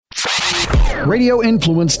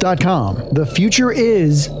RadioInfluence.com. The future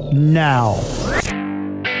is now.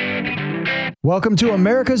 Welcome to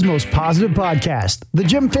America's most positive podcast, The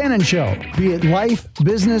Jim Fannin Show. Be it life,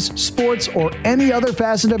 business, sports, or any other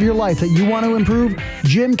facet of your life that you want to improve,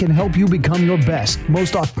 Jim can help you become your best,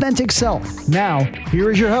 most authentic self. Now,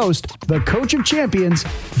 here is your host, the coach of champions,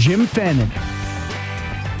 Jim Fannin.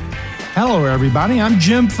 Hello, everybody. I'm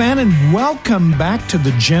Jim Fannin. Welcome back to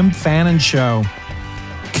The Jim Fannin Show.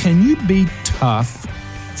 Can you be tough,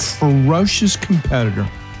 ferocious competitor?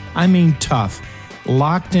 I mean tough,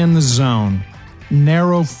 locked in the zone,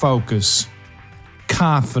 narrow focus,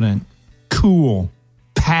 confident, cool,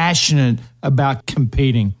 passionate about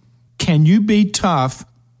competing. Can you be tough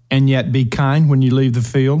and yet be kind when you leave the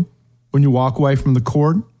field, when you walk away from the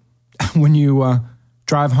court, when you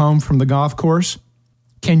drive home from the golf course?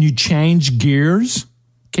 Can you change gears?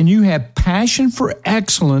 Can you have passion for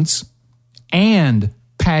excellence and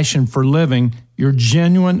passion for living your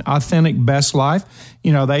genuine, authentic best life?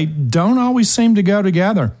 You know, they don't always seem to go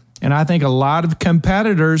together. And I think a lot of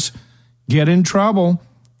competitors get in trouble.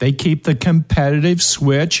 They keep the competitive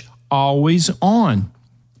switch always on.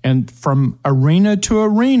 And from arena to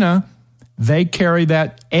arena, they carry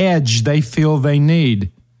that edge they feel they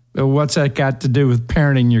need. What's that got to do with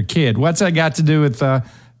parenting your kid? What's that got to do with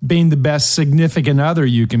being the best significant other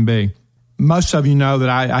you can be? Most of you know that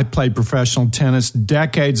I played professional tennis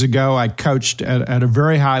decades ago. I coached at a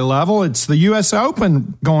very high level. It's the U.S.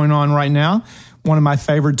 Open going on right now. One of my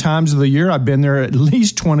favorite times of the year. I've been there at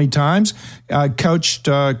least 20 times. Coached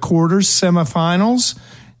quarters, semifinals,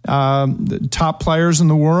 the top players in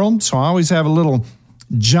the world. So I always have a little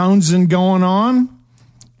jonesing going on.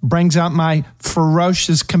 Brings out my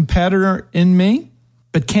ferocious competitor in me.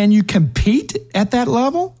 But can you compete at that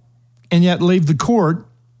level and yet leave the court,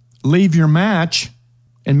 leave your match,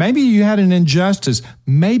 and maybe you had an injustice.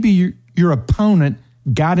 Maybe your opponent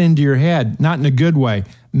got into your head, not in a good way.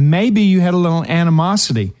 Maybe you had a little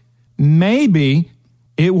animosity. Maybe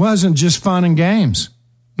it wasn't just fun and games.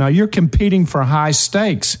 Now, you're competing for high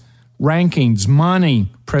stakes, rankings,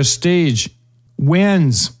 money, prestige,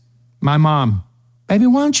 wins. My mom, baby,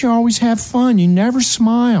 why don't you always have fun? You never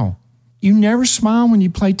smile. You never smile when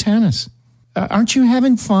you play tennis. Aren't you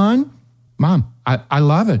having fun? Mom, I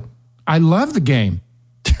love it. I love the game.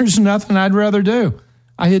 There's nothing I'd rather do.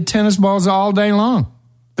 I hit tennis balls all day long.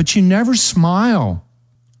 But you never smile.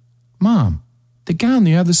 Mom, the guy on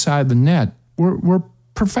the other side of the net, we're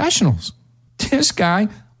professionals. This guy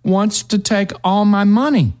wants to take all my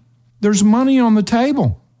money. There's money on the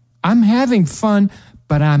table. I'm having fun,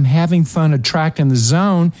 but I'm having fun attracting the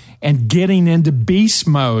zone and getting into beast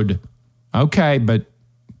mode. Okay, but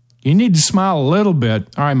you need to smile a little bit.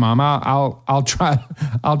 All right, Mom, I'll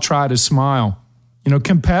try to smile. You know,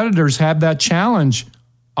 competitors have that challenge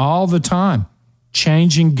all the time,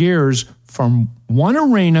 changing gears from one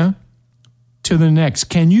arena to the next.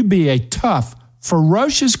 Can you be a tough,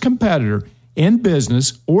 ferocious competitor in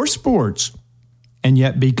business or sports and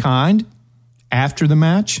yet be kind after the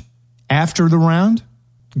match, after the round,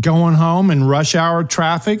 going home in rush hour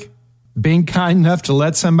traffic, being kind enough to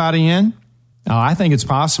let somebody in? Now, I think it's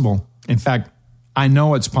possible. In fact, I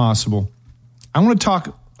know it's possible. I want to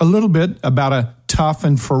talk a little bit about a tough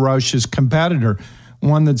and ferocious competitor,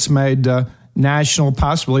 one that's made national,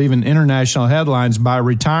 possibly even international headlines by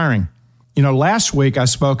retiring. You know, last week I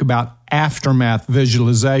spoke about aftermath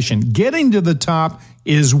visualization. Getting to the top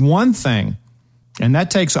is one thing, and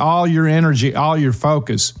that takes all your energy, all your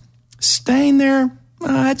focus. Staying there,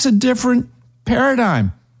 that's a different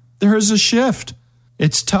paradigm. There is a shift.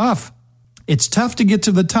 It's tough. It's tough to get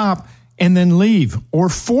to the top and then leave or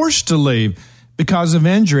forced to leave because of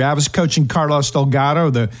injury. I was coaching Carlos Delgado,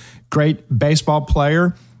 the great baseball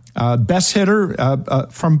player, best hitter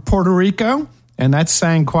from Puerto Rico, and that's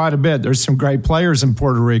saying quite a bit. There's some great players in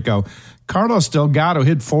Puerto Rico. Carlos Delgado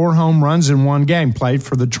hit 4 home runs in one game, played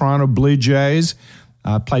for the Toronto Blue Jays,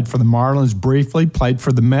 played for the Marlins briefly, played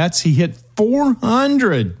for the Mets. He hit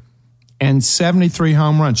 473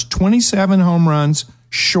 home runs, 27 home runs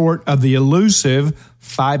short of the elusive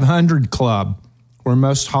 500 club, where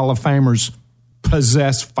most Hall of Famers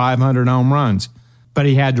possess 500 home runs. But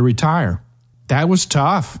he had to retire. That was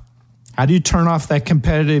tough. How do you turn off that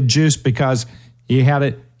competitive juice because he had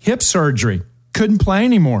a hip surgery, couldn't play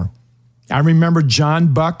anymore? I remember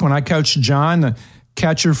John Buck, when I coached John, the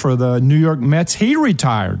catcher for the New York Mets, he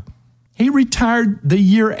retired. He retired the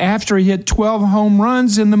year after he hit 12 home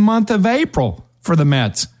runs in the month of April for the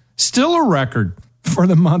Mets. Still a record for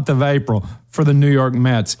the month of April for the New York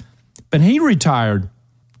Mets. But he retired.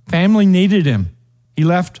 Family needed him. He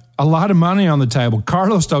left a lot of money on the table.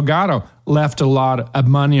 Carlos Delgado left a lot of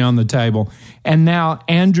money on the table. And now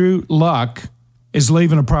Andrew Luck is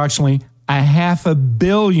leaving approximately $500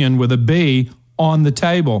 million with a B on the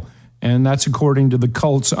table. And that's according to the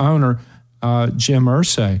Colts owner, Jim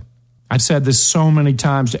Irsay. I've said this so many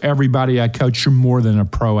times to everybody I coach, you're more than a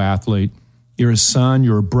pro athlete. You're a son,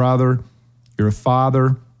 you're a brother, you're a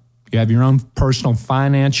father. You have your own personal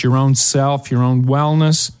finance, your own self, your own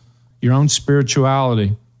wellness, your own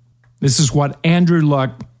spirituality. This is what Andrew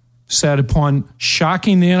Luck said upon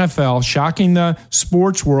shocking the NFL, shocking the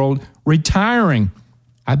sports world, retiring.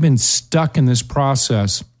 I've been stuck in this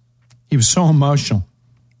process. He was so emotional.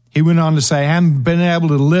 He went on to say, I haven't been able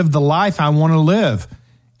to live the life I want to live.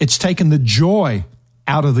 It's taken the joy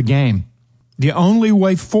out of the game. The only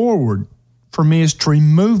way forward for me is to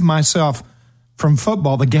remove myself from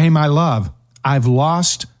football, the game I love. I've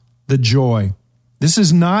lost the joy. This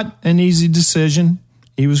is not an easy decision,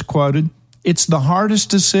 he was quoted. It's the hardest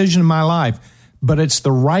decision of my life, but it's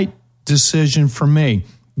the right decision for me.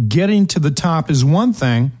 Getting to the top is one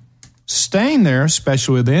thing. Staying there,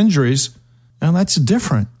 especially with injuries, now that's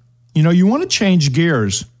different. You know, you want to change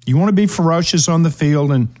gears. You want to be ferocious on the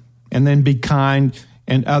field and then be kind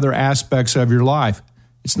in other aspects of your life.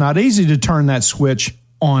 It's not easy to turn that switch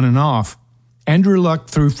on and off. Andrew Luck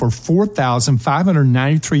threw for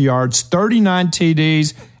 4,593 yards, 39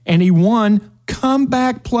 TDs, and he won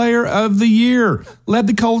Comeback Player of the Year. Led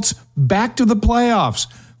the Colts back to the playoffs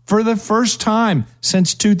for the first time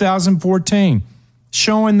since 2014,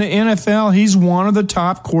 showing the NFL he's one of the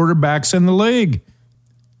top quarterbacks in the league.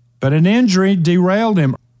 But an injury derailed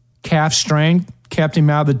him. Calf strain kept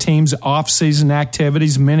him out of the team's off-season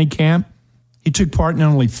activities, minicamp. He took part in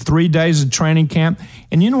only 3 days of training camp.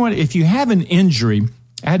 And you know what? If you have an injury,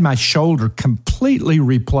 I had my shoulder completely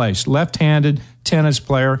replaced. Left-handed tennis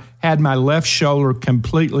player, had my left shoulder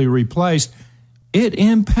completely replaced. It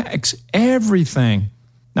impacts everything.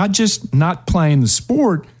 Not just not playing the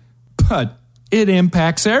sport, but it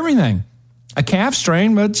impacts everything. A calf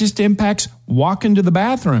strain, but it just impacts walking to the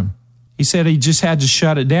bathroom. He said he just had to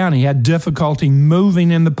shut it down. He had difficulty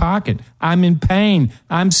moving in the pocket. I'm in pain.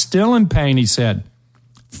 I'm still in pain, he said.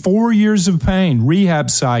 4 years of pain,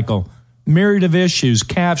 rehab cycle, myriad of issues,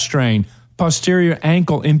 calf strain, posterior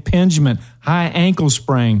ankle impingement, high ankle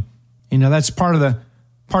sprain. You know, that's part of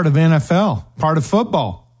NFL, part of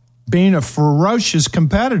football, being a ferocious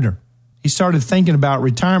competitor. He started thinking about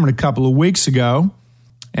retirement a couple of weeks ago,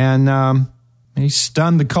 and he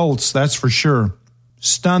stunned the Colts, that's for sure.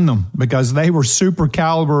 Stunned them because they were super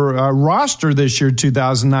caliber roster this year,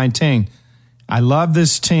 2019. I love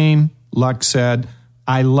this team, Luck said.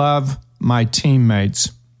 I love my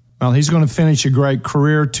teammates. Well, he's going to finish a great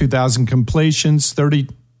career, 2,000 completions,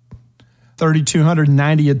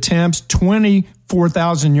 3,290 attempts,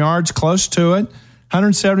 24,000 yards, close to it,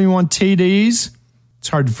 171 TDs. It's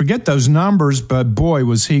hard to forget those numbers, but boy,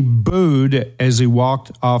 was he booed as he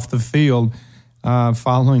walked off the field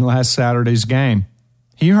following last Saturday's game.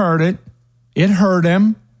 He heard it. It hurt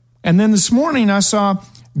him. And then this morning I saw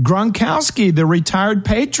Gronkowski, the retired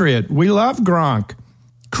Patriot. We love Gronk.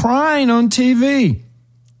 Crying on TV,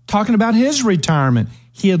 talking about his retirement.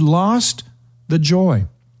 He had lost the joy.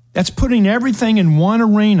 That's putting everything in one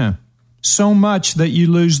arena so much that you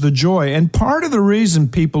lose the joy. And part of the reason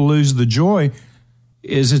people lose the joy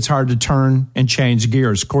is it's hard to turn and change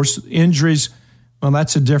gears. Of course, injuries, well,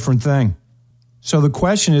 that's a different thing. So the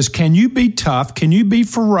question is, can you be tough? Can you be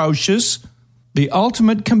ferocious, the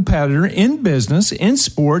ultimate competitor in business, in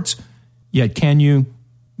sports, yet can you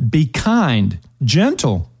be kind,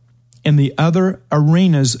 gentle in the other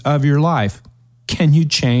arenas of your life? Can you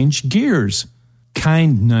change gears?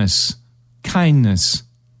 Kindness.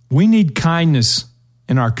 We need kindness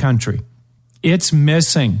in our country. It's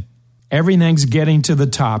missing. Everything's getting to the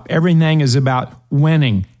top. Everything is about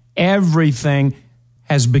winning. Everything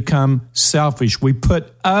has become selfish. We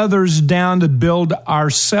put others down to build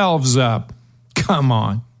ourselves up. Come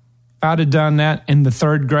on. If I'd have done that in the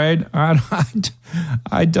third grade,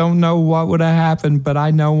 I don't know what would have happened, but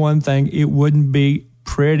I know one thing, it wouldn't be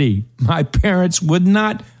pretty. My parents would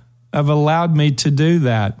not have allowed me to do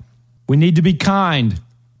that. We need to be kind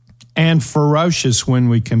and ferocious when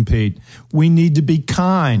we compete. We need to be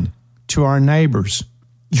kind to our neighbors.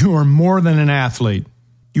 You are more than an athlete.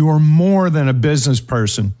 You are more than a business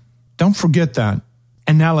person. Don't forget that.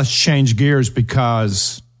 And now let's change gears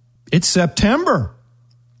because it's September.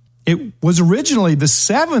 It was originally the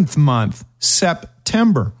 7th month,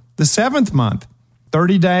 September, the 7th month.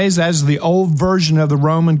 30 days as the old version of the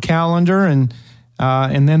Roman calendar, and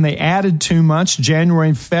then they added 2 months, January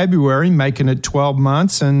and February, making it 12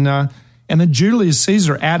 months, and then Julius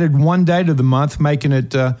Caesar added 1 day to the month, making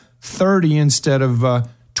it 30 instead of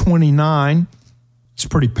 29. It's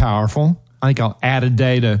pretty powerful. I think I'll add a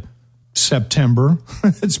day to September.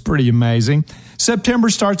 It's pretty amazing. September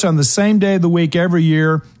starts on the same day of the week every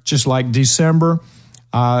year, just like December,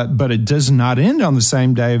 but it does not end on the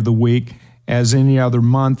same day of the week as any other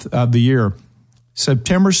month of the year.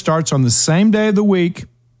 September starts on the same day of the week,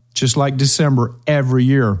 just like December every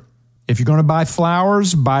year. If you're going to buy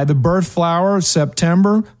flowers, buy the birth flower of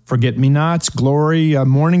September, forget-me-nots, glory,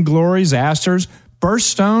 morning glories, asters,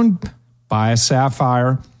 birthstone, buy a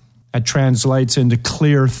sapphire. That translates into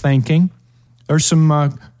clear thinking. There's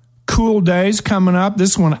some cool days coming up.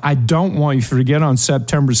 This one I don't want you to forget on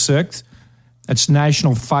September 6th. That's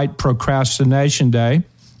National Fight Procrastination Day.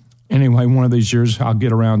 Anyway, one of these years I'll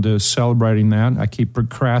get around to celebrating that. I keep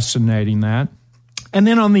procrastinating that. And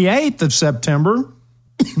then on the 8th of September,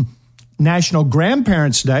 National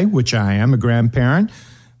Grandparents' Day, which I am a grandparent.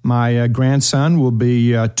 My grandson will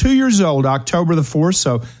be 2 years old, October the 4th.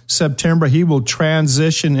 So September, he will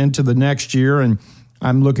transition into the next year, and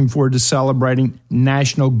I'm looking forward to celebrating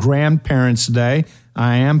National Grandparents' Day.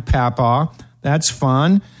 I am Papa. That's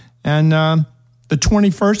fun. And the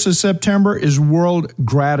 21st of September is World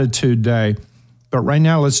Gratitude Day. But right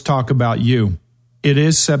now, let's talk about you. It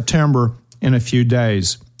is September in a few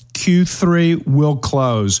days. Q3 will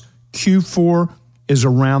close. Q4 is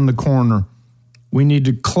around the corner. We need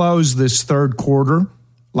to close this third quarter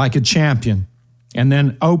like a champion, and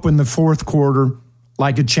then open the fourth quarter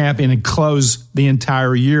like a champion and close the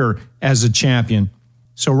entire year as a champion.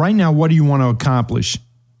 So right now, what do you want to accomplish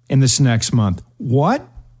in this next month? What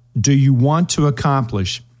do you want to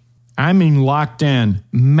accomplish? I mean locked in,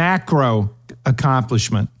 macro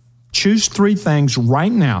accomplishment. Choose 3 things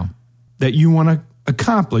right now that you want to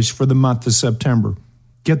accomplish for the month of September.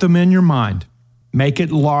 Get them in your mind. Make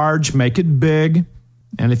it large, make it big.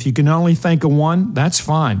 And if you can only think of 1, that's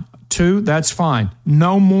fine. 2, that's fine.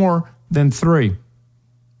 No more than 3.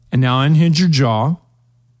 And now unhinge your jaw.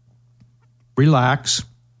 Relax.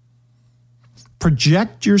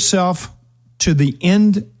 Project yourself to the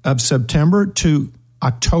end of September to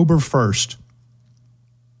October 1st.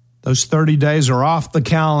 Those 30 days are off the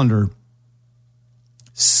calendar.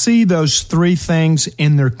 See those 3 things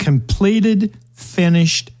in their completed,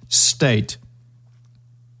 finished state.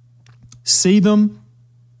 See them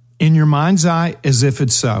in your mind's eye as if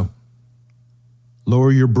it's so.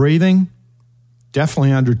 Lower your breathing,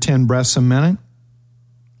 definitely under 10 breaths a minute.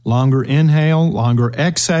 Longer inhale, longer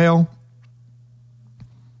exhale.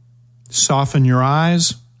 Soften your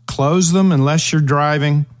eyes, close them unless you're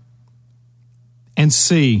driving, and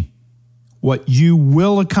see what you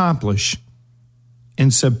will accomplish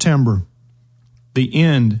in September, the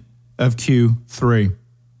end of Q3.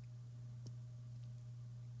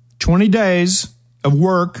 20 days of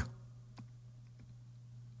work,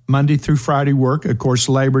 Monday through Friday work. Of course,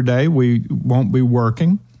 Labor Day, we won't be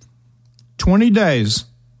working. 20 days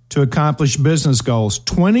to accomplish business goals.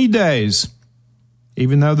 20 days,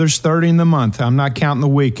 even though there's 30 in the month. I'm not counting the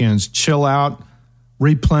weekends. Chill out,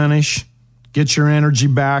 replenish, get your energy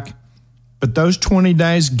back. But those 20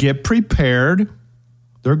 days, get prepared.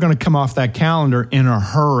 They're going to come off that calendar in a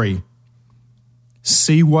hurry.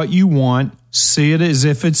 See what you want. See it as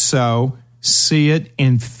if it's so. See it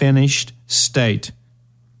in finished state.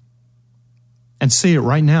 And see it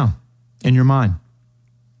right now in your mind.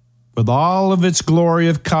 With all of its glory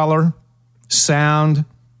of color, sound,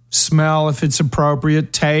 smell if it's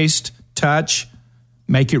appropriate, taste, touch,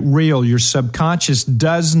 make it real. Your subconscious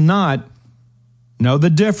does not know the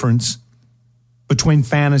difference between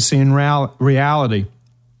fantasy and reality.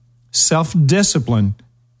 Self-discipline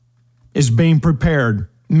is being prepared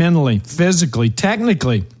mentally, physically,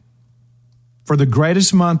 technically for the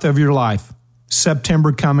greatest month of your life,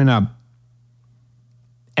 September coming up.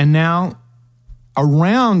 And now,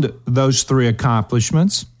 around those 3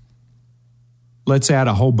 accomplishments, let's add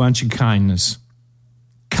a whole bunch of kindness.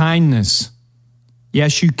 Kindness.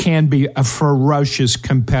 Yes, you can be a ferocious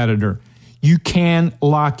competitor. You can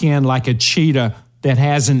lock in like a cheetah that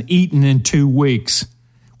hasn't eaten in 2 weeks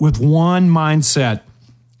with one mindset: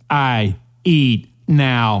 I eat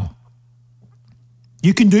now.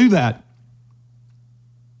 You can do that.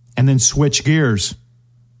 And then switch gears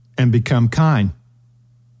and become kind.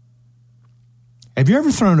 Have you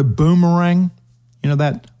ever thrown a boomerang? You know,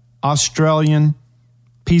 that Australian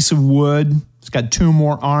piece of wood. It's got 2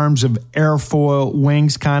 more arms of airfoil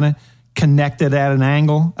wings kind of connected at an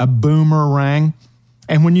angle, a boomerang.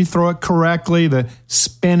 And when you throw it correctly, the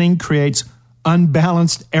spinning creates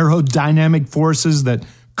unbalanced aerodynamic forces that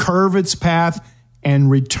curve its path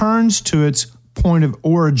and returns to its point of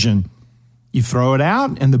origin. You throw it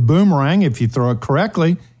out, and the boomerang, if you throw it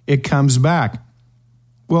correctly, it comes back.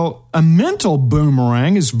 Well, a mental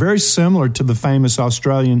boomerang is very similar to the famous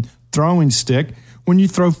Australian throwing stick. When you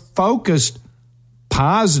throw focused,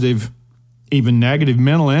 positive, even negative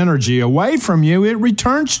mental energy away from you, it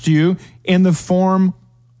returns to you in the form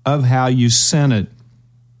of how you sent it.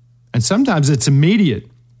 And sometimes it's immediate.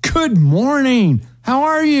 Good morning. How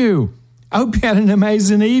are you? I hope you had an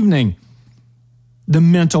amazing evening. The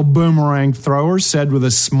mental boomerang thrower said with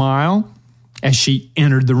a smile as she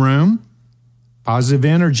entered the room. Positive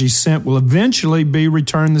energy sent will eventually be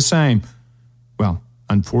returned the same. Well,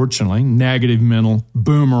 unfortunately, negative mental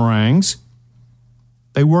boomerangs,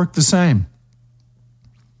 they work the same.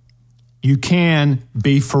 You can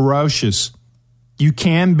be ferocious. You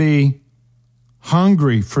can be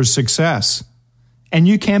hungry for success. And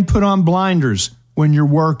you can put on blinders when you're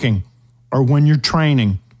working or when you're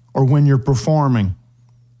training or when you're performing.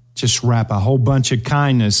 Just wrap a whole bunch of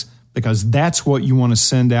kindness because that's what you want to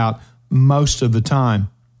send out most of the time.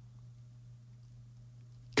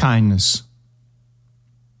 Kindness.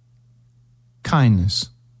 Kindness.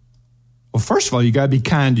 Well, first of all, you got to be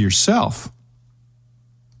kind to yourself.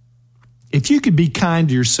 If you could be kind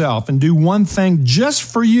to yourself and do one thing just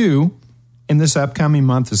for you in this upcoming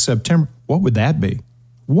month of September, what would that be?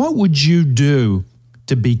 What would you do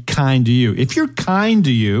to be kind to you? If you're kind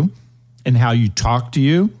to you in how you talk to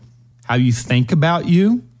you, how you think about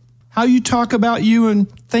you, how you talk about you and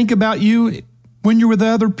think about you when you're with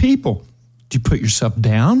other people. Do you put yourself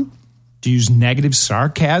down? Do you use negative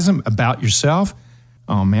sarcasm about yourself?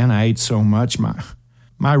 Oh man, I ate so much.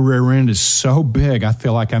 My rear end is so big, I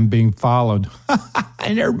feel like I'm being followed.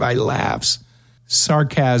 And everybody laughs.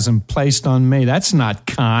 Sarcasm placed on me. That's not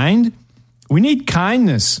kind. We need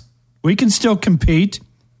kindness. We can still compete.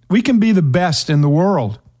 We can be the best in the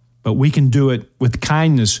world, but we can do it with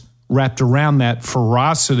kindness wrapped around that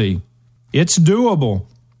ferocity. It's doable.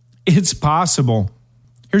 It's possible.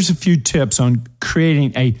 Here's a few tips on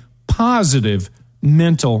creating a positive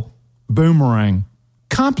mental boomerang.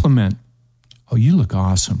 Compliment. Oh, you look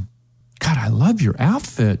awesome. God, I love your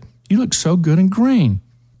outfit. You look so good in green.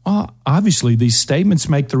 Well, obviously, these statements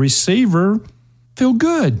make the receiver feel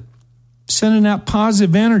good. Sending out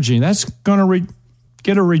positive energy. That's going to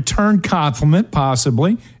get a return compliment,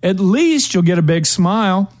 possibly. At least you'll get a big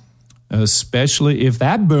smile, especially if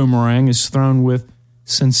that boomerang is thrown with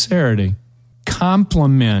sincerity.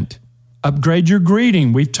 Compliment. Upgrade your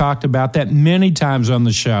greeting. We've talked about that many times on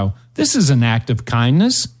the show. This is an act of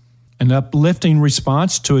kindness, an uplifting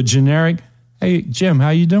response to a generic, hey, Jim,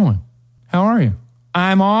 how you doing? How are you?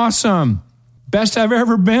 I'm awesome. Best I've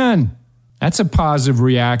ever been. That's a positive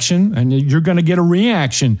reaction, and you're going to get a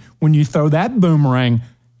reaction when you throw that boomerang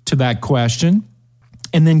to that question.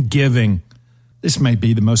 And then giving. This may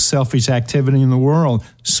be the most selfish activity in the world.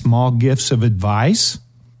 Small gifts of advice,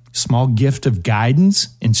 small gift of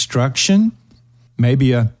guidance, instruction,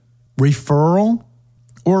 maybe a referral,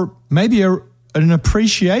 or maybe an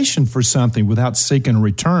appreciation for something without seeking a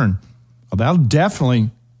return. Well, that'll definitely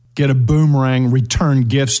get a boomerang return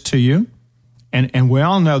gifts to you. And we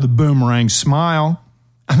all know the boomerang smile.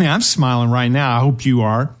 I mean, I'm smiling right now. I hope you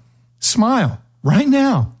are. Smile right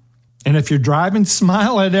now. And if you're driving,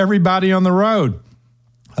 smile at everybody on the road.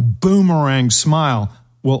 A boomerang smile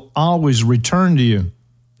will always return to you,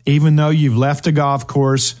 even though you've left a golf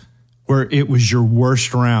course where it was your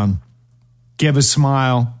worst round. Give a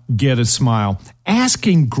smile, get a smile.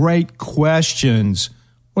 Asking great questions.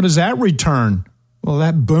 What does that return? Well,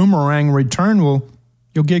 that boomerang return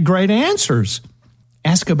you'll get great answers.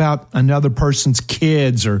 Ask about another person's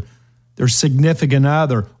kids or their significant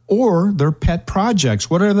other or their pet projects,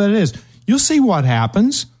 whatever that is. You'll see what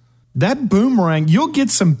happens. That boomerang, you'll get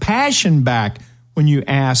some passion back when you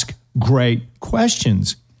ask great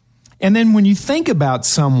questions. And then when you think about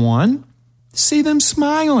someone, see them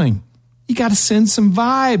smiling. You got to send some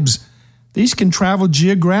vibes. These can travel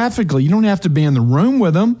geographically. You don't have to be in the room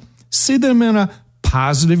with them. See them in a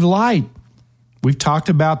positive light. We've talked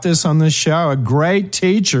about this on this show. A great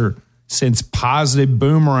teacher sends positive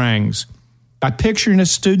boomerangs by picturing a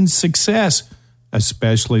student's success,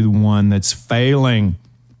 especially the one that's failing.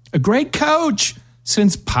 A great coach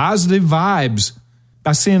sends positive vibes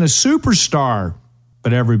by seeing a superstar,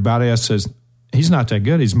 but everybody else says, he's not that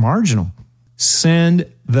good, he's marginal.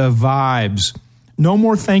 Send the vibes. No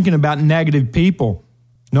more thinking about negative people.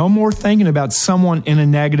 No more thinking about someone in a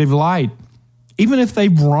negative light. Even if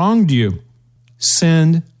they've wronged you,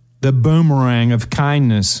 send the boomerang of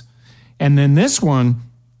kindness. And then this one,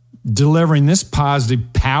 delivering this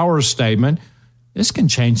positive power statement, this can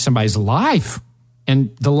change somebody's life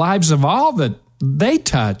and the lives of all that they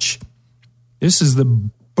touch. This is the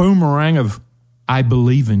boomerang of I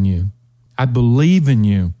believe in you. I believe in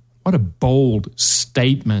you. What a bold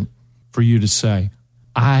statement for you to say.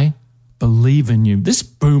 I believe in you. This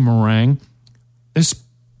boomerang, this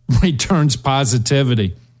returns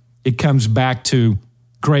positivity. It comes back to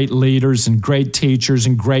great leaders and great teachers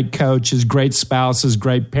and great coaches, great spouses,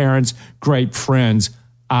 great parents, great friends.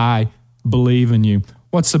 I believe in you.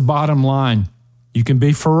 What's the bottom line? You can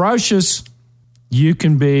be ferocious. You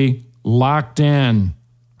can be locked in.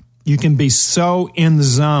 You can be so in the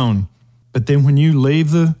zone. But then when you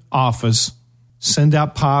leave the office, send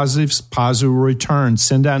out positives, positive returns.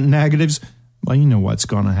 Send out negatives, well, you know what's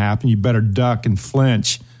going to happen. You better duck and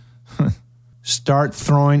flinch. Start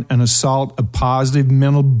throwing an assault of positive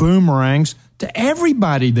mental boomerangs to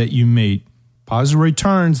everybody that you meet. Positive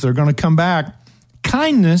returns, they're going to come back.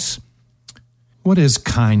 Kindness. What is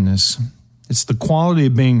kindness? It's the quality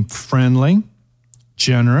of being friendly,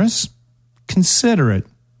 generous, considerate.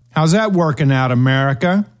 How's that working out,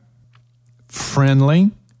 America?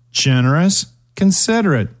 Friendly, generous,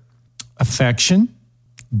 considerate. Affection,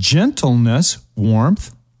 gentleness,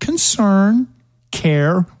 warmth, concern,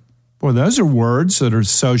 care. Boy, those are words that are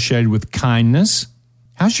associated with kindness.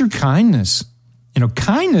 How's your kindness? You know,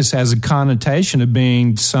 kindness has a connotation of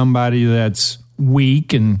being somebody that's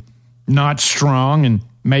weak and not strong and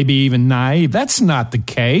maybe even naive. That's not the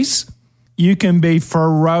case. You can be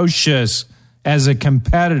ferocious as a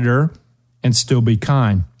competitor and still be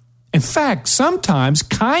kind. In fact, sometimes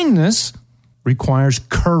kindness requires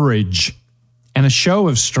courage and a show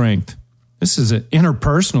of strength. This is an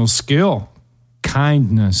interpersonal skill,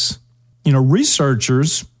 kindness. You know,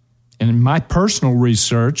 researchers, and in my personal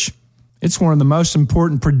research, it's one of the most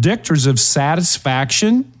important predictors of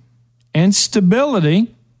satisfaction and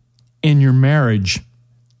stability in your marriage.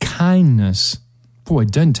 Kindness. Boy,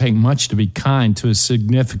 it doesn't take much to be kind to a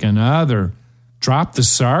significant other. Drop the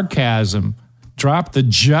sarcasm. Drop the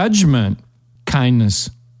judgment.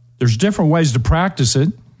 Kindness. There's different ways to practice it,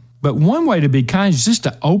 but one way to be kind is just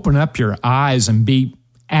to open up your eyes and be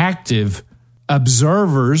active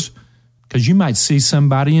observers, because you might see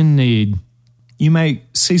somebody in need. You may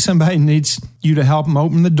see somebody needs you to help them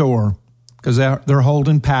open the door because they're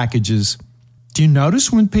holding packages. Do you notice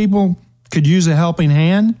when people could use a helping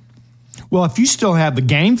hand? Well, if you still have the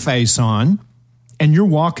game face on and you're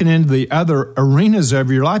walking into the other arenas of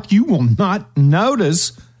your life, you will not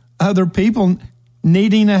notice other people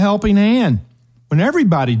needing a helping hand. When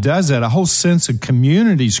everybody does that, a whole sense of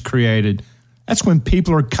community is created. That's when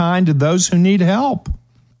people are kind to those who need help.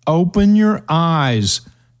 Open your eyes.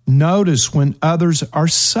 Notice when others are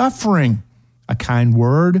suffering. A kind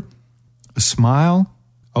word, a smile,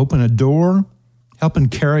 open a door, helping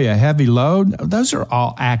carry a heavy load. Those are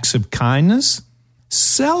all acts of kindness.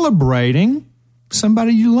 Celebrating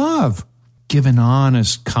somebody you love. Giving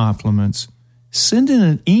honest compliments. Sending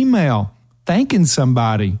an email, thanking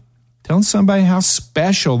somebody. Telling somebody how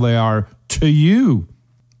special they are to you.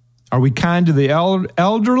 Are we kind to the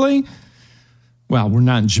elderly? Well, we're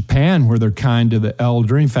not in Japan where they're kind to the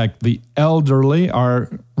elderly. In fact, the elderly are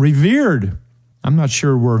revered. I'm not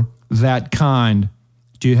sure we're that kind.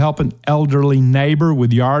 Do you help an elderly neighbor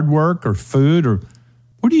with yard work or food? Or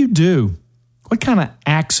what do you do? What kind of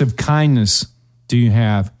acts of kindness do you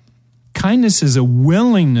have? Kindness is a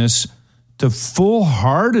willingness to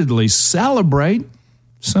full-heartedly celebrate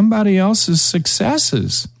somebody else's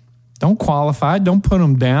successes. Don't qualify. Don't put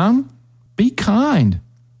them down. Be kind.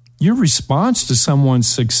 Your response to someone's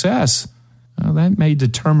success, that may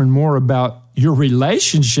determine more about your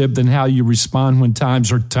relationship than how you respond when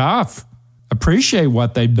times are tough. Appreciate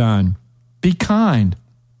what they've done. Be kind.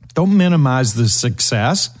 Don't minimize the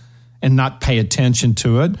success and not pay attention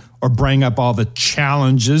to it or bring up all the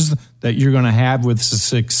challenges that you're going to have with the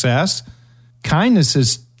success. Kindness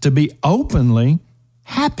is to be openly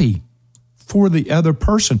happy for the other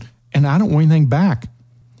person. And I don't want anything back.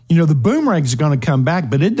 You know, the boomerang's going to come back,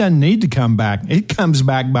 but it doesn't need to come back. It comes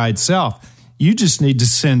back by itself. You just need to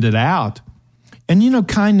send it out. And, you know,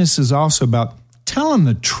 kindness is also about telling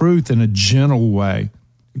the truth in a gentle way,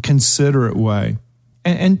 a considerate way,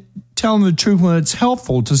 and telling the truth when it's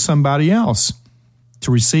helpful to somebody else.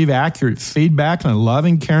 To receive accurate feedback in a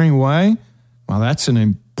loving, caring way, well, that's an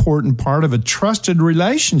important part of a trusted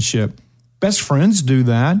relationship. Best friends do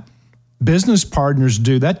that. Business partners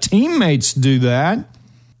do that. Teammates do that.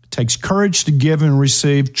 It takes courage to give and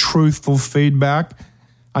receive truthful feedback.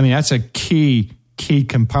 I mean, that's a key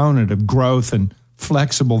component of growth and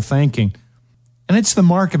flexible thinking. And it's the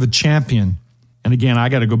mark of a champion. And again, I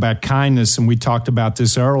got to go back kindness, and we talked about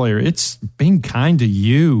this earlier. It's being kind to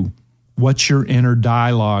you. What's your inner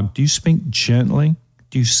dialogue? Do you speak gently?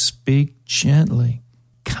 Do you speak gently,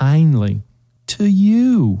 kindly to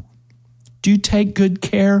you? Do you take good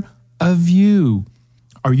care of you?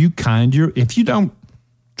 Are you kind to your, if you don't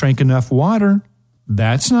drink enough water,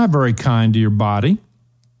 that's not very kind to your body.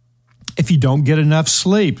 If you don't get enough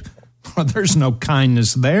sleep, well, there's no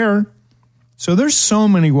kindness there. So there's so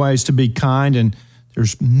many ways to be kind, and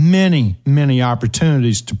there's many, many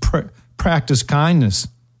opportunities to practice kindness.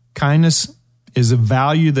 Kindness is a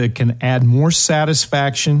value that can add more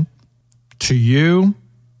satisfaction to you.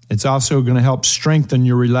 It's also going to help strengthen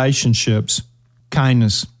your relationships.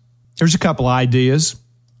 Kindness. Here's a couple ideas.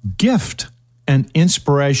 Gift an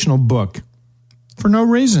inspirational book for no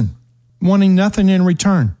reason, wanting nothing in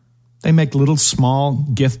return. They make little small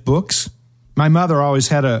gift books. My mother always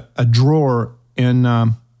had a drawer in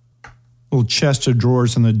little chest of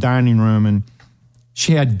drawers in the dining room, and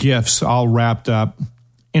she had gifts all wrapped up.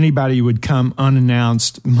 Anybody who would come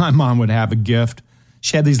unannounced, my mom would have a gift.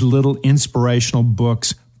 She had these little inspirational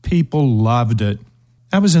books. People loved it.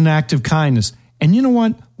 That was an act of kindness. And you know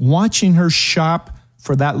what? Watching her shop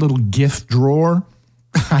for that little gift drawer,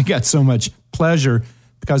 I got so much pleasure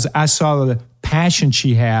because I saw the passion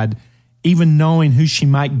she had, even knowing who she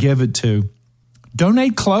might give it to.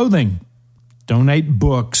 Donate clothing. Donate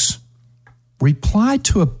books. Reply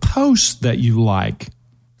to a post that you like.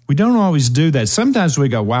 We don't always do that. Sometimes we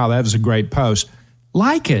go, wow, that was a great post.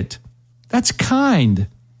 Like it. That's kind.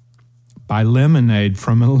 Buy lemonade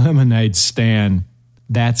from a lemonade stand.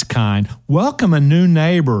 That's kind. Welcome a new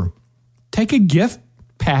neighbor. Take a gift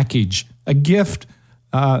package, a gift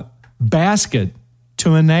basket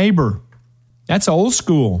to a neighbor. That's old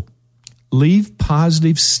school. Leave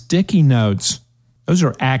positive sticky notes. Those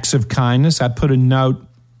are acts of kindness. I put a note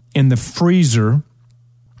in the freezer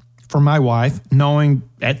for my wife, knowing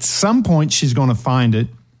at some point she's going to find it.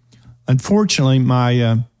 Unfortunately,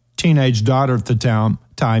 my teenage daughter at the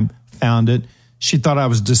time found it. She thought I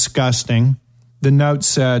was disgusting. The note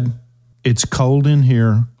said, "It's cold in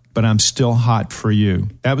here, but I'm still hot for you."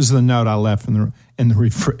 That was the note I left in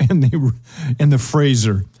the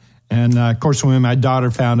freezer. And of course, when my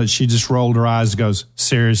daughter found it, she just rolled her eyes and goes,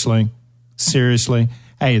 "Seriously? Seriously?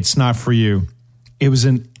 Hey, it's not for you." It was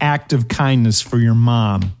an act of kindness for your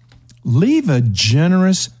mom. Leave a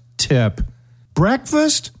generous tip.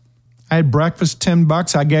 Breakfast? I had breakfast,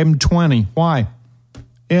 $10. I gave him 20. Why?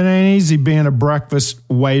 It ain't easy being a breakfast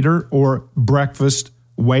waiter or breakfast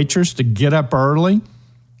waitress to get up early.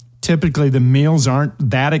 Typically, the meals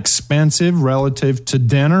aren't that expensive relative to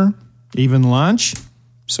dinner, even lunch.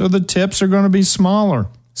 So the tips are going to be smaller.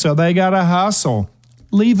 So they got to hustle.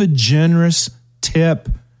 Leave a generous tip,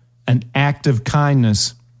 an act of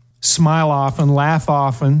kindness. Smile often, laugh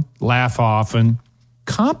often, laugh often.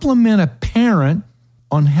 Compliment a parent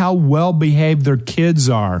on how well behaved their kids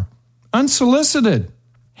are. Unsolicited.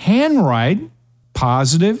 Handwrite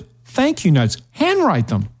positive thank you notes. Handwrite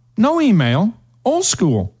them. No email. Old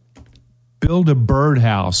school. Build a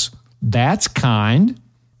birdhouse. That's kind.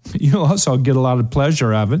 You'll also get a lot of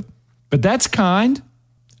pleasure of it. But that's kind.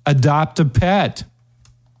 Adopt a pet.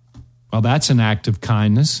 Well, that's an act of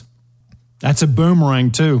kindness. That's a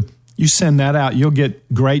boomerang, too. You send that out, you'll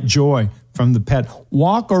get great joy from the pet.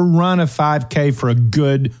 Walk or run a 5K for a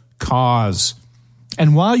good cause.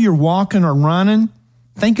 And while you're walking or running,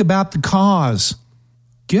 think about the cause.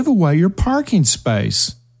 Give away your parking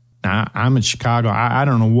space. Now, I'm in Chicago. I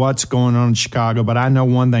don't know what's going on in Chicago, but I know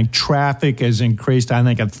one thing. Traffic has increased, I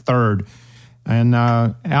think, a third. And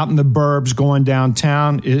out in the burbs going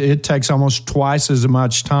downtown, it takes almost twice as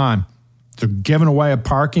much time. So giving away a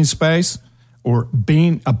parking space or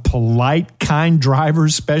being a polite, kind driver,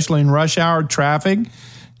 especially in rush hour traffic,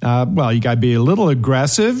 well, you got to be a little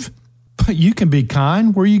aggressive, but you can be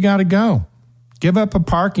kind where you got to go. Give up a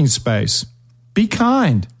parking space. Be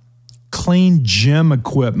kind. Clean gym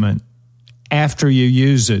equipment after you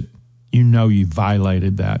use it. You know you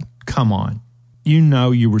violated that. Come on. You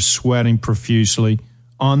know you were sweating profusely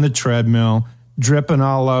on the treadmill, dripping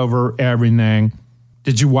all over everything.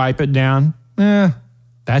 Did you wipe it down?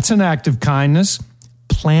 That's an act of kindness.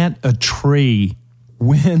 Plant a tree.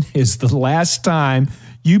 When is the last time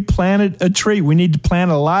you planted a tree? We need to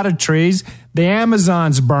plant a lot of trees. The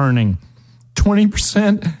Amazon's burning.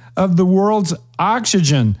 20% of the world's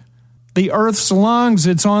oxygen. The Earth's lungs,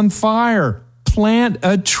 it's on fire. Plant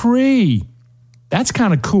a tree. That's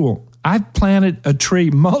kind of cool. I've planted a tree,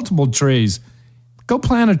 multiple trees. Go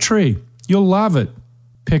plant a tree. You'll love it.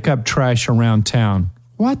 Pick up trash around town.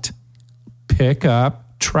 What? Pick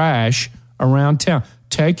up trash around town.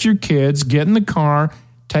 Take your kids, get in the car,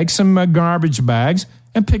 take some garbage bags,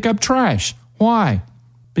 and pick up trash. Why?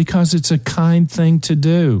 Because it's a kind thing to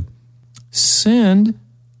do. Send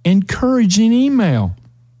encouraging email.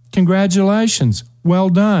 Congratulations. Well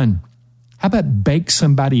done. How about bake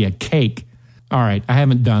somebody a cake? All right, I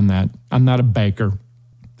haven't done that. I'm not a baker.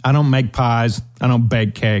 I don't make pies. I don't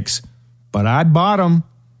bake cakes. But I bought them,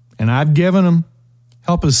 and I've given them.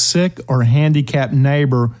 Help a sick or handicapped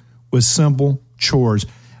neighbor with simple chores.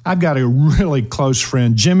 I've got a really close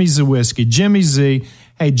friend, Jimmy Zawiski. Jimmy Z.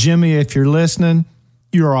 Hey, Jimmy, if you're listening,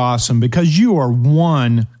 you're awesome because you are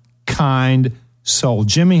one kind soul.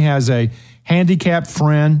 Jimmy has a handicapped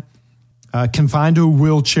friend confined to a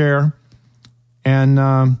wheelchair,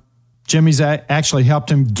 and Jimmy's actually helped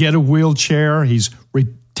him get a wheelchair. He's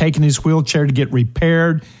taken his wheelchair to get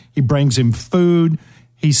repaired. He brings him food.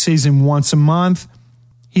 He sees him once a month.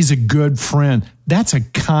 He's a good friend. That's a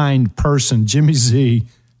kind person. Jimmy Z,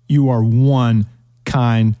 you are one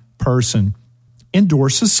kind person.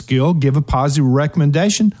 Endorse a skill, give a positive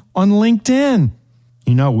recommendation on LinkedIn.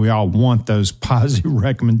 You know, we all want those positive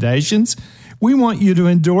recommendations. We want you to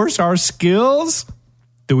endorse our skills.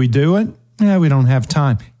 Do we do it? Yeah, we don't have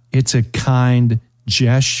time. It's a kind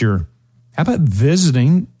gesture. How about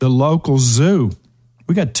visiting the local zoo?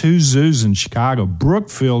 We got 2 zoos in Chicago.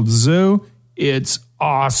 Brookfield Zoo, it's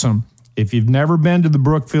awesome. If you've never been to the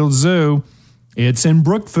Brookfield Zoo, it's in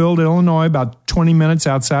Brookfield, Illinois, about 20 minutes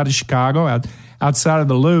outside of Chicago, outside of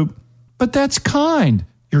the Loop. But that's kind.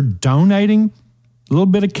 You're donating a little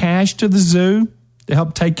bit of cash to the zoo to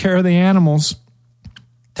help take care of the animals.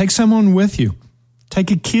 Take someone with you.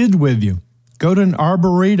 Take a kid with you. Go to an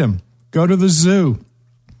arboretum. Go to the zoo.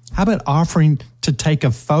 How about offering to take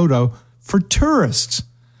a photo for tourists?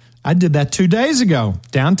 I did that 2 days ago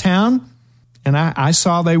downtown, and I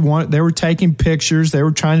saw they were taking pictures. They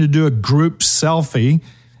were trying to do a group selfie,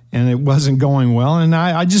 and it wasn't going well, and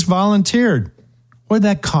I just volunteered. What did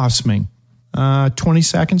that cost me? 20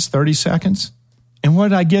 seconds, 30 seconds? And what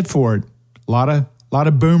did I get for it? A lot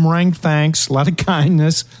of boomerang thanks, a lot of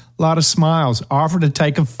kindness, a lot of smiles. Offer to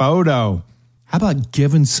take a photo. How about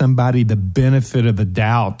giving somebody the benefit of the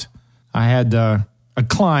doubt? I had a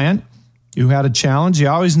client who had a challenge. He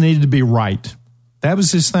always needed to be right. That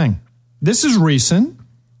was his thing. This is recent.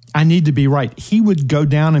 I need to be right. He would go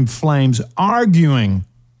down in flames arguing.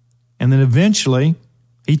 And then eventually,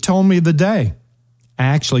 he told me the day. I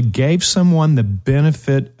actually gave someone the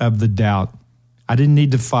benefit of the doubt. I didn't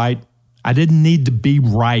need to fight. I didn't need to be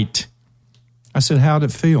right. I said, how'd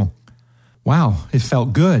it feel? Wow, it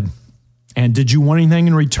felt good. And did you want anything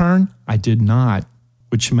in return? I did not,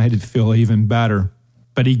 which made it feel even better.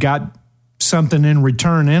 But he got something in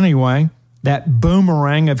return anyway, that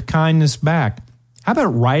boomerang of kindness back. How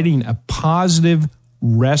about writing a positive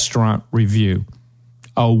restaurant review?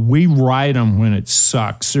 Oh, we write them when it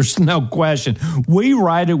sucks. There's no question. We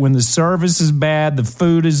write it when the service is bad, the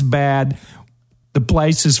food is bad, the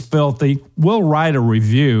place is filthy. We'll write a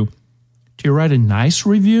review. Do you write a nice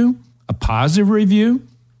review? A positive review?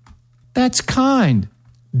 That's kind.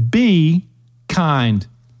 Be kind.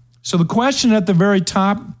 So the question at the very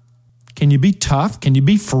top, can you be tough? Can you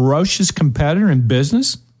be ferocious competitor in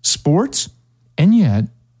business, sports? And yet,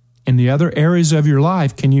 in the other areas of your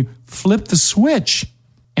life, can you flip the switch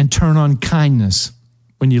and turn on kindness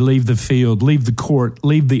when you leave the field, leave the court,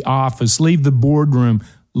 leave the office, leave the boardroom,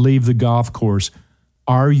 leave the golf course?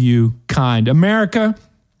 Are you kind? America,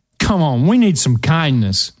 come on, we need some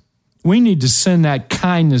kindness. We need to send that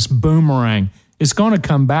kindness boomerang. It's going to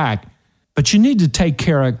come back, but you need to take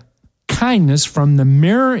care of kindness from the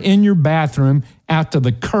mirror in your bathroom out to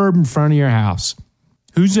the curb in front of your house.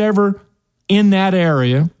 Who's ever in that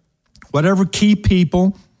area, whatever key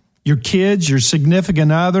people, your kids, your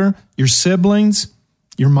significant other, your siblings,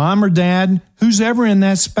 your mom or dad, who's ever in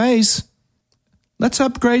that space, let's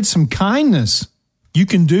upgrade some kindness. You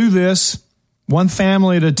can do this one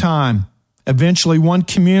family at a time, eventually one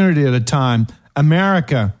community at a time.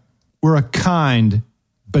 America, we're a kind,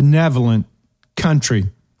 benevolent country.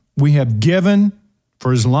 We have given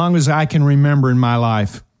for as long as I can remember in my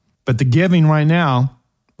life. But the giving right now,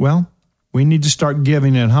 well, we need to start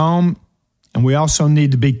giving at home, and we also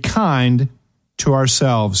need to be kind to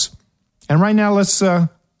ourselves. And right now, let's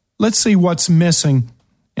see what's missing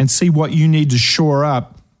and see what you need to shore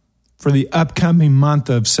up for the upcoming month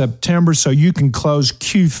of September so you can close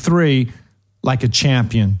Q3 like a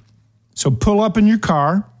champion. So pull up in your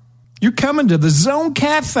car. You're coming to the Zone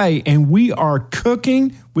Cafe, and we are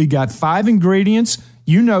cooking. We got 5 ingredients.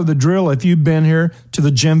 You know the drill if you've been here to the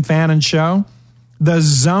Jim Fannin Show. The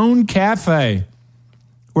Zone Cafe,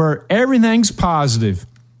 where everything's positive.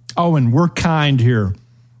 Oh, and we're kind here.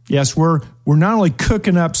 Yes, we're not only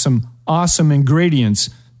cooking up some awesome ingredients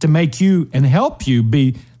to make you and help you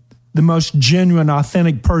be the most genuine,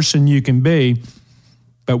 authentic person you can be,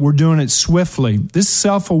 but we're doing it swiftly. This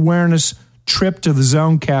self-awareness trip to the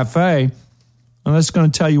Zone Cafe, well, that's going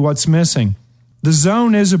to tell you what's missing. The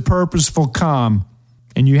zone is a purposeful calm,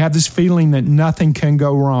 and you have this feeling that nothing can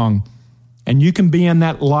go wrong. And you can be in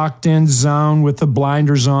that locked-in zone with the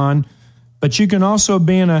blinders on, but you can also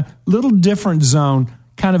be in a little different zone,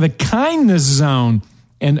 kind of a kindness zone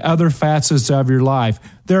in other facets of your life.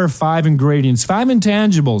 There are 5 ingredients, 5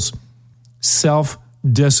 intangibles: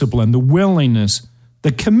 self-discipline, the willingness,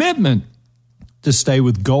 the commitment to stay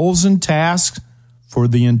with goals and tasks for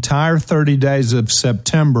the entire 30 days of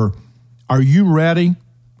September. Are you ready?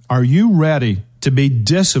 Are you ready to be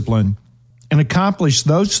disciplined and accomplish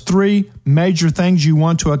those 3 major things you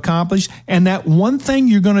want to accomplish? And that one thing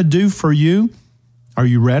you're going to do for you, are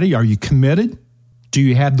you ready? Are you committed? Do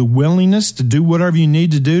you have the willingness to do whatever you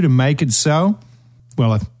need to do to make it so?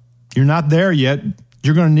 Well, if you're not there yet,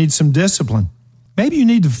 you're going to need some discipline. Maybe you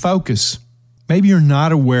need to focus. Maybe you're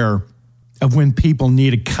not aware of when people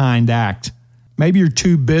need a kind act. Maybe you're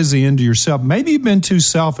too busy into yourself. Maybe you've been too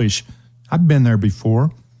selfish. I've been there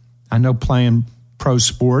before. I know playing pro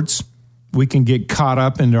sports, we can get caught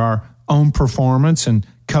up into our own performance and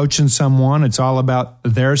coaching someone. It's all about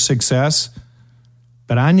their success.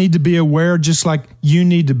 But I need to be aware just like you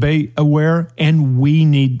need to be aware, and we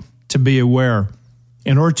need to be aware.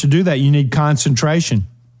 In order to do that, you need concentration,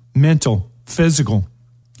 mental, physical,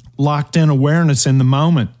 locked-in awareness in the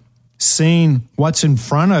moment, seeing what's in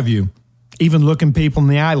front of you, even looking people in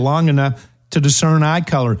the eye long enough to discern eye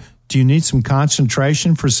color. Do you need some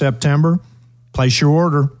concentration for September? Place your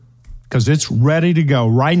order because it's ready to go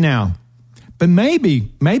right now. But maybe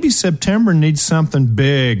September needs something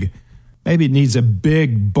big. Maybe it needs a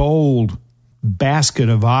big, bold basket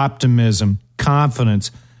of optimism,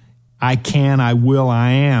 confidence. I can, I will,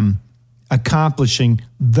 I am. Accomplishing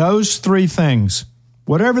those 3 things,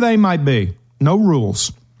 whatever they might be, no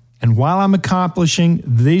rules. And while I'm accomplishing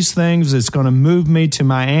these things, it's going to move me to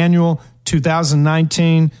my annual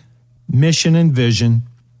 2019 mission and vision.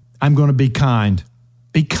 I'm going to be kind.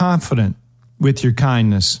 Be confident with your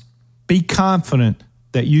kindness. Be confident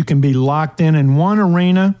that you can be locked in one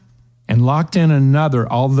arena and locked in another,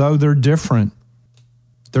 although they're different.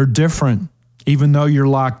 They're different, even though you're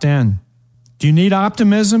locked in. Do you need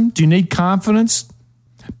optimism? Do you need confidence?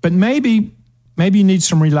 But maybe you need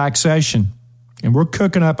some relaxation. And we're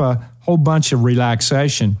cooking up a whole bunch of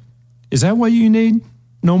relaxation. Is that what you need?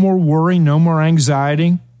 No more worry, no more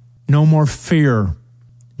anxiety, no more fear.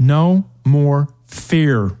 No more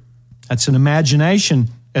fear. That's an imagination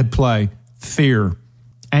at play, fear,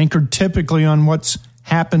 anchored typically on what's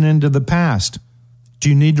happened into the past. Do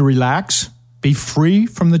you need to relax? Be free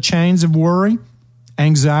from the chains of worry,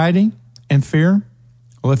 anxiety, and fear?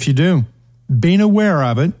 Well, if you do, being aware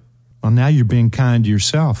of it, well, now you're being kind to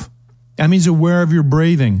yourself. That means aware of your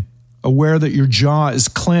breathing, aware that your jaw is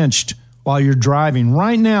clenched while you're driving.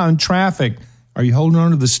 Right now in traffic, are you holding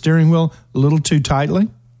on to the steering wheel a little too tightly?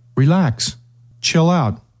 Relax. Chill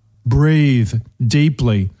out. Breathe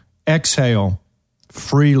deeply. Exhale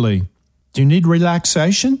freely. Do you need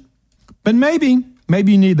relaxation? But maybe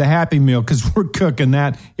you need the Happy Meal because we're cooking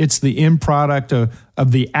that. It's the end product of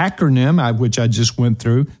the acronym, which I just went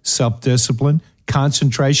through: self-discipline,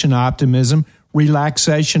 concentration, optimism,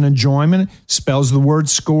 relaxation, enjoyment. Spells the word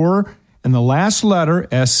SCORE. And the last letter,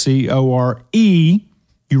 SCORE. You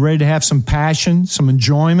ready to have some passion, some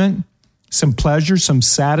enjoyment, some pleasure, some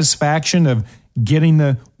satisfaction of getting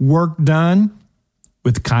the work done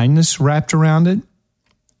with kindness wrapped around it?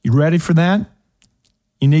 You ready for that?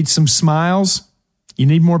 You need some smiles? You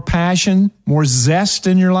need more passion, more zest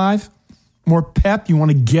in your life, more pep? You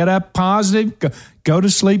want to get up positive, go to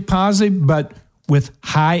sleep positive, but with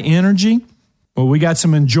high energy? Well, we got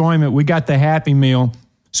some enjoyment. We got the Happy Meal.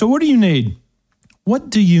 So what do you need? What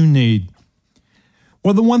do you need?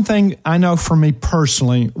 Well, the one thing I know for me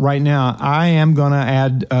personally right now, I am going to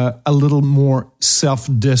add a little more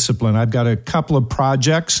self-discipline. I've got a couple of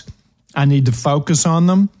projects. I need to focus on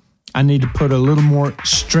them. I need to put a little more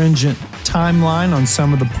stringent timeline on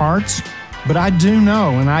some of the parts. But I do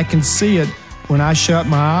know, and I can see it when I shut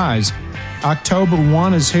my eyes. October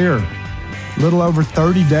 1 is here. A little over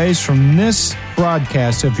 30 days from this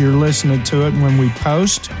broadcast, if you're listening to it when we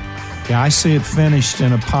post. Yeah, I see it finished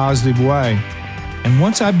in a positive way. And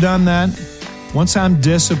once I've done that, once I'm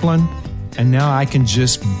disciplined, and now I can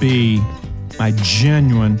just be my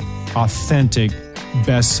genuine, authentic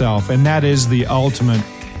best self. And that is the ultimate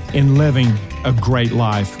in living a great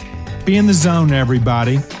life. Be in the zone,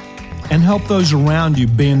 everybody, and help those around you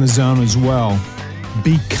be in the zone as well.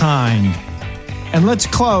 Be kind. And let's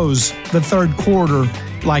close the third quarter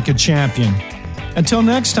like a champion. Until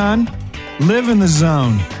next time, Live in the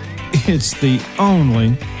zone. It's the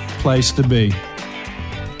only place to be.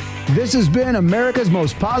 This has been America's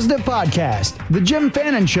most positive podcast, The Jim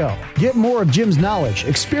Fannin Show. Get more of Jim's knowledge,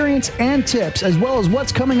 experience, and tips, as well as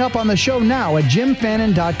what's coming up on the show now at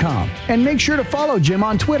jimfannin.com. And make sure to follow Jim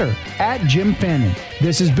on Twitter at Jim Fannin.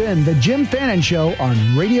 This has been The Jim Fannin Show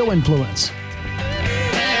on Radio Influence.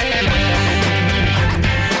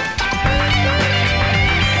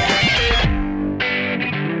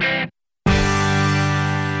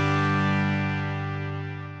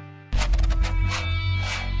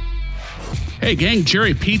 Hey gang,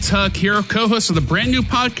 Jerry P. Tuck here, co-host of the brand new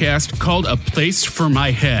podcast called A Place for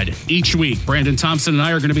My Head. Each week, Brandon Thompson and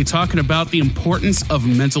I are going to be talking about the importance of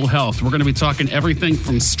mental health. We're going to be talking everything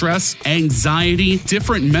from stress, anxiety,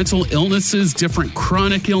 different mental illnesses, different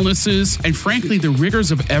chronic illnesses, and frankly, the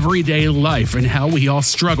rigors of everyday life and how we all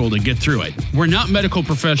struggle to get through it. We're not medical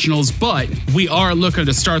professionals, but we are looking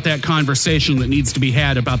to start that conversation that needs to be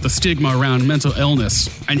had about the stigma around mental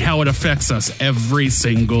illness and how it affects us every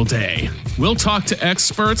single day. We'll talk to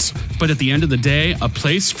experts, but at the end of the day, A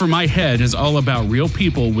Place for My Head is all about real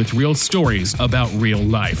people with real stories about real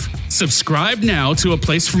life. Subscribe now to A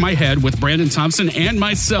Place for My Head with Brandon Thompson and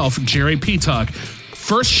myself, Jerry P. Tuck.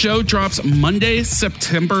 First show drops Monday,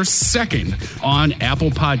 September 2nd on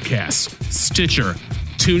Apple Podcasts, Stitcher,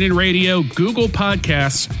 TuneIn Radio, Google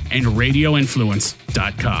Podcasts, and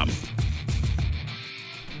RadioInfluence.com.